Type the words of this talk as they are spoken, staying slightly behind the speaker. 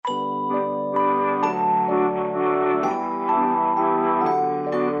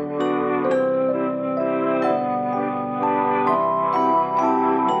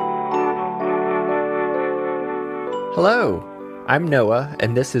Hello, I'm Noah,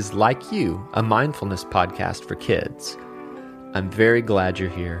 and this is Like You, a mindfulness podcast for kids. I'm very glad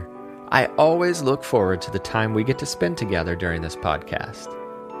you're here. I always look forward to the time we get to spend together during this podcast.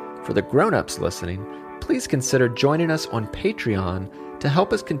 For the grown-ups listening, please consider joining us on Patreon to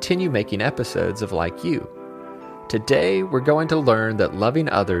help us continue making episodes of Like You. Today, we're going to learn that loving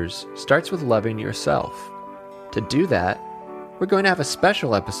others starts with loving yourself. To do that, we're going to have a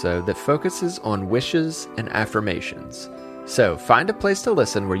special episode that focuses on wishes and affirmations. So find a place to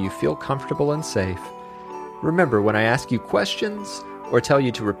listen where you feel comfortable and safe. Remember, when I ask you questions or tell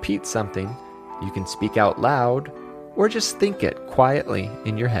you to repeat something, you can speak out loud or just think it quietly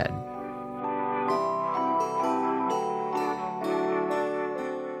in your head.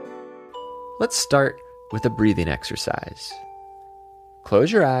 Let's start with a breathing exercise.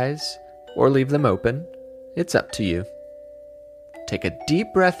 Close your eyes or leave them open. It's up to you. Take a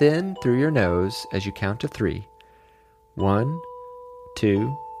deep breath in through your nose as you count to 3. 1,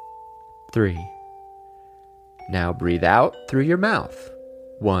 2, 3. Now breathe out through your mouth.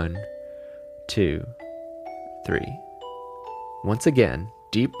 1, 2, 3. Once again,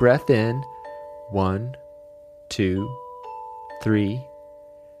 deep breath in. 1, 2, 3.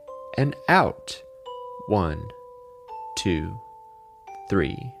 And out. 1, 2,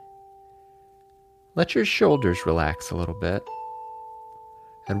 3. Let your shoulders relax a little bit.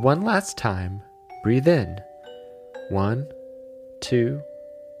 And one last time, breathe in. 1, 2,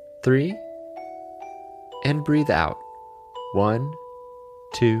 3. And breathe out. 1,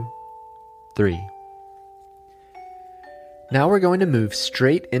 2, 3. Now we're going to move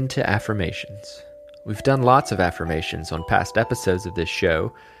straight into affirmations. We've done lots of affirmations on past episodes of this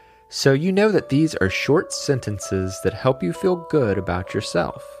show, so you know that these are short sentences that help you feel good about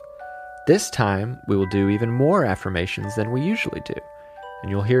yourself. This time, we will do even more affirmations than we usually do, and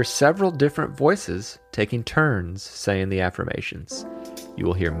you'll hear several different voices taking turns saying the affirmations. You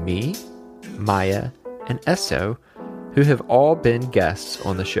will hear me, Maya, and Eso, who have all been guests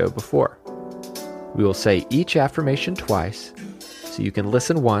on the show before. We will say each affirmation twice, so you can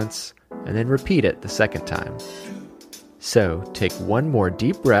listen once and then repeat it the second time. So, take one more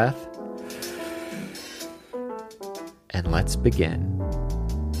deep breath, and let's begin.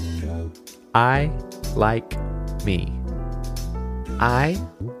 I like me. I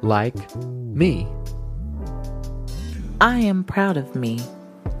like me. I am proud of me.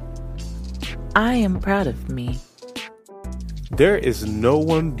 I am proud of me. There is no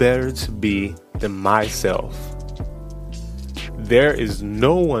one better to be than myself. There is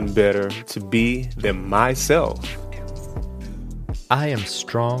no one better to be than myself. I am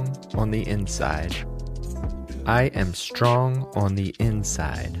strong on the inside. I am strong on the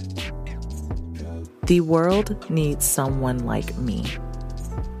inside. The world needs someone like me.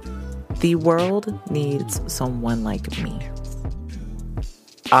 The world needs someone like me.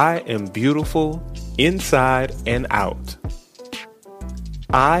 I am beautiful inside and out.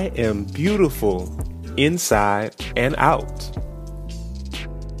 I am beautiful inside and out.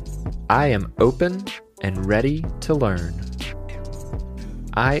 I am open and ready to learn.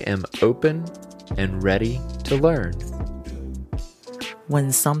 I am open and ready to learn.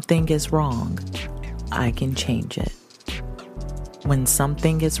 When something is wrong, I can change it. When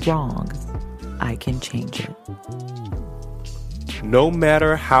something is wrong, I can change it. No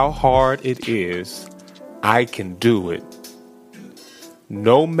matter how hard it is, I can do it.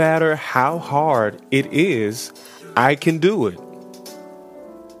 No matter how hard it is, I can do it.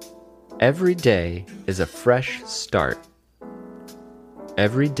 Every day is a fresh start.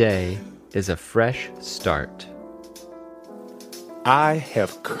 Every day is a fresh start. I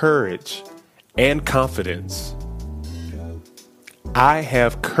have courage and confidence. I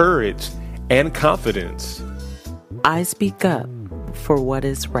have courage and confidence. I speak up for what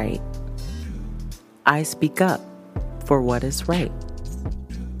is right. I speak up for what is right.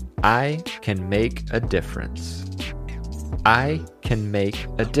 I can make a difference. I can make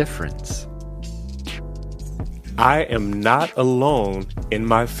a difference. I am not alone in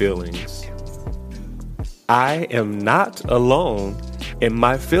my feelings. I am not alone in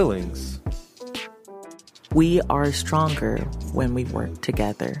my feelings. We are stronger when we work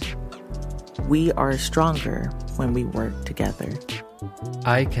together. We are stronger when we work together.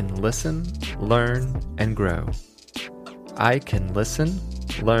 I can listen, learn, and grow. I can listen,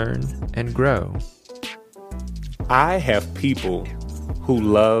 learn, and grow. I have people who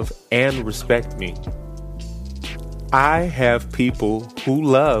love and respect me. I have people who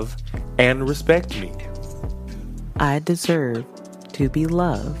love and respect me. I deserve to be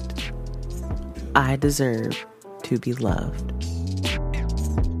loved. I deserve to be loved.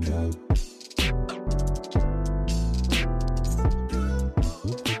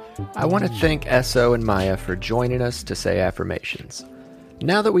 I want to thank Eso and Maya for joining us to say affirmations.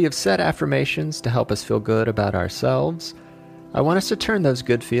 Now that we have said affirmations to help us feel good about ourselves, I want us to turn those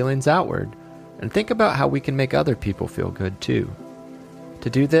good feelings outward and think about how we can make other people feel good too. To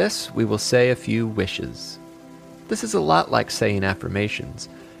do this, we will say a few wishes. This is a lot like saying affirmations,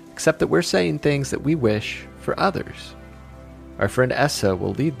 except that we're saying things that we wish for others. Our friend Eso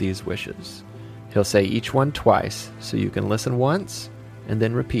will lead these wishes. He'll say each one twice, so you can listen once and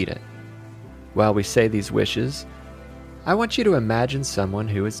then repeat it. While we say these wishes, I want you to imagine someone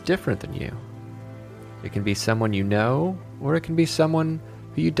who is different than you. It can be someone you know, or it can be someone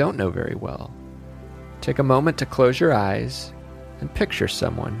who you don't know very well. Take a moment to close your eyes and picture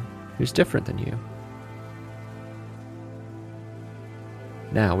someone who's different than you.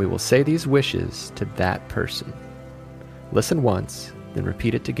 Now we will say these wishes to that person. Listen once, then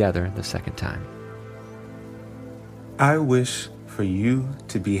repeat it together the second time. I wish for you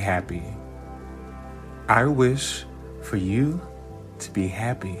to be happy. I wish for you to be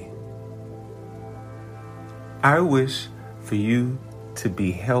happy. I wish for you to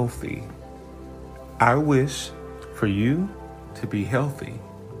be healthy. I wish for you to be healthy.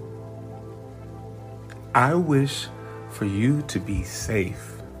 I wish for you to be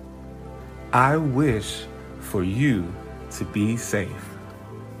safe. I wish for you to be safe.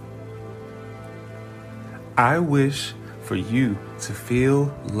 I wish for you to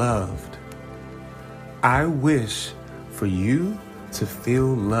feel loved. I wish for you to feel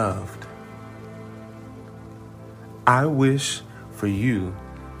loved. I wish for you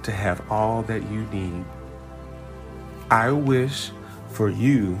to have all that you need. I wish for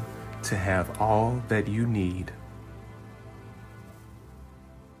you to have all that you need.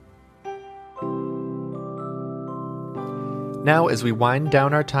 Now, as we wind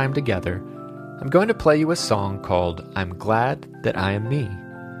down our time together, I'm going to play you a song called I'm Glad That I Am Me.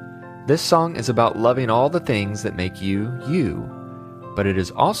 This song is about loving all the things that make you, you, but it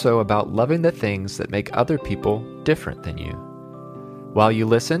is also about loving the things that make other people different than you. While you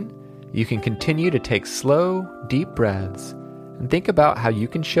listen, you can continue to take slow, deep breaths and think about how you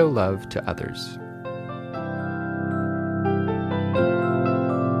can show love to others.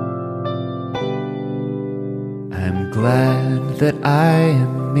 I'm glad that I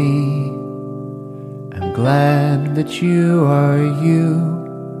am me. I'm glad that you are you.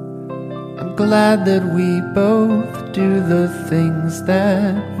 I'm glad that we both do the things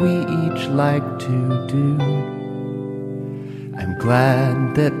that we each like to do. I'm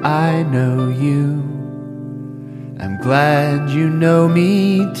glad that I know you. I'm glad you know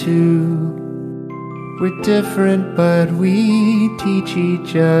me too. We're different, but we teach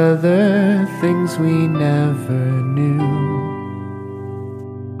each other things we never knew.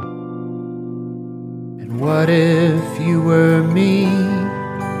 And what if you were me?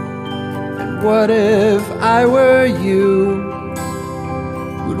 And what if I were you?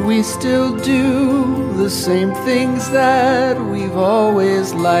 Would we still do the same things that we've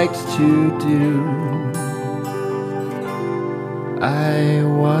always liked to do? I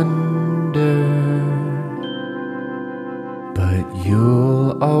wonder. But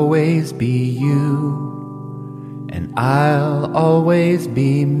you'll always be you, and I'll always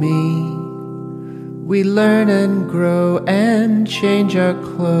be me. We learn and grow and change our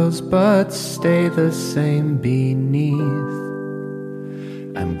clothes, but stay the same beneath.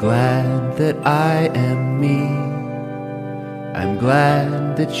 I'm glad that I am me. I'm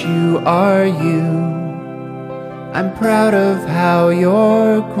glad that you are you. I'm proud of how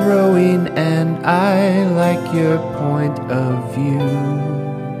you're growing, and I like your point of view.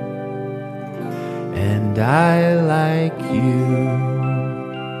 And I like you.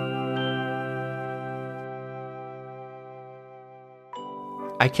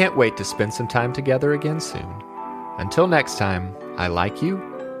 I can't wait to spend some time together again soon. Until next time, I like you,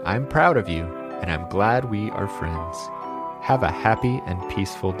 I'm proud of you, and I'm glad we are friends. Have a happy and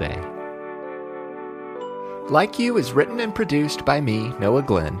peaceful day. Like You is written and produced by me, Noah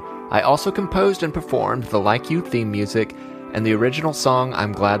Glenn. I also composed and performed the Like You theme music and the original song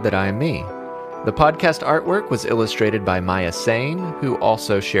I'm Glad That I Am Me. The podcast artwork was illustrated by Maya Saine, who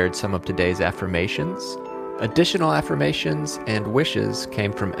also shared some of today's affirmations. Additional affirmations and wishes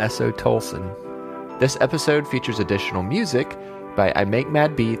came from Eso Tolson. This episode features additional music by I Make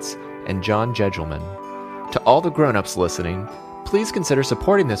Mad Beats and John Jegelman. To all the grown-ups listening, please consider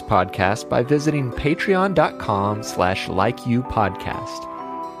supporting this podcast by visiting patreon.com/likeyoupodcast.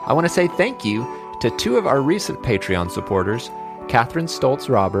 I want to say thank you to two of our recent Patreon supporters, Catherine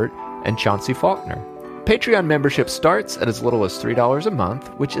Stoltz-Robert and Chauncey Faulkner. Patreon membership starts at as little as $3 a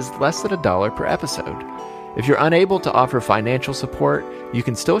month, which is less than $1 per episode. If you're unable to offer financial support, you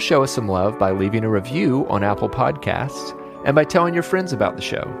can still show us some love by leaving a review on Apple Podcasts and by telling your friends about the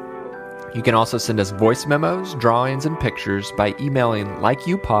show. You can also send us voice memos, drawings, and pictures by emailing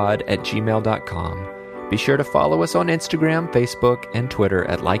likeyoupod@gmail.com. Be sure to follow us on Instagram, Facebook, and Twitter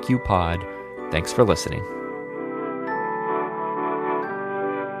at likeyoupod. Thanks for listening.